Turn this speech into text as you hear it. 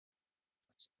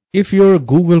If your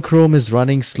Google Chrome is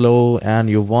running slow and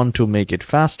you want to make it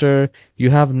faster, you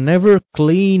have never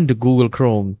cleaned Google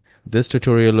Chrome, this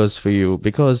tutorial is for you,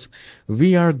 because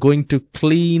we are going to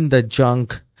clean the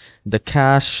junk, the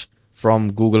cache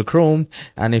from Google Chrome.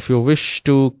 And if you wish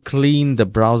to clean the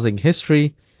browsing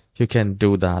history, you can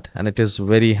do that, and it is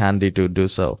very handy to do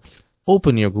so.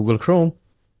 Open your Google Chrome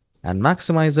and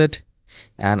maximize it,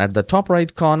 and at the top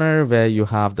right corner where you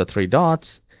have the three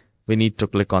dots, we need to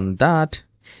click on that,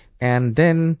 and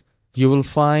then you will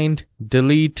find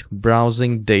delete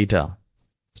browsing data.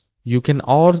 You can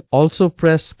also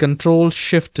press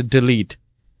Control-Shift-Delete,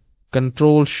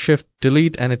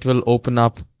 Control-Shift-Delete, and it will open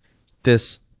up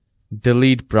this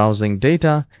delete browsing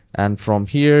data. And from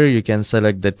here you can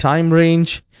select the time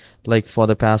range, like for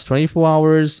the past 24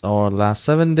 hours or last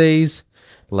 7 days,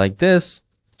 like this,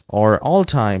 or all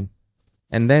time.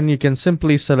 And then you can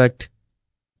simply select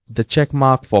the check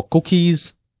mark for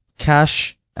cookies,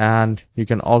 cache, and you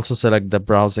can also select the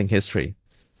browsing history.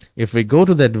 If we go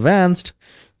to the advanced,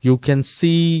 you can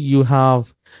see you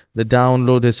have the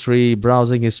download history,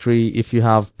 browsing history. If you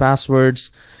have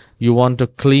passwords you want to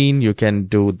clean, you can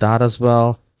do that as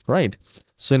well, right?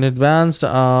 So in advanced,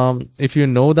 if you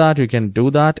know that, you can do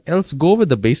that. Else go with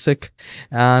the basic,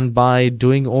 and by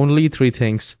doing only 3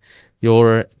 things,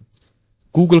 your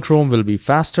Google Chrome will be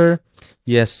faster.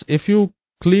 Yes, if you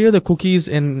clear the cookies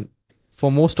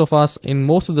for most of us, in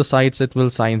most of the sites, it will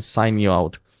sign you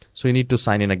out. So you need to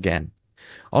sign in again.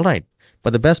 All right.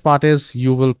 But the best part is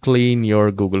you will clean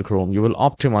your Google Chrome. You will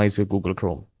optimize your Google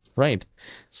Chrome, right?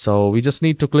 So we just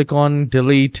need to click on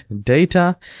delete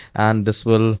data, and this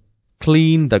will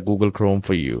clean the Google Chrome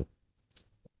for you.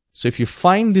 So if you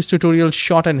find this tutorial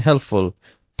short and helpful,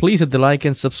 please hit the like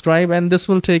and subscribe, and this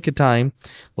will take a time,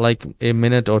 like a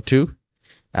minute or 2.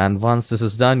 And once this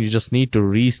is done, you just need to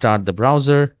restart the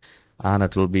browser and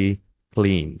it will be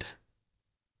cleaned.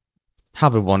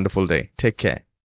 Have a wonderful day. Take care.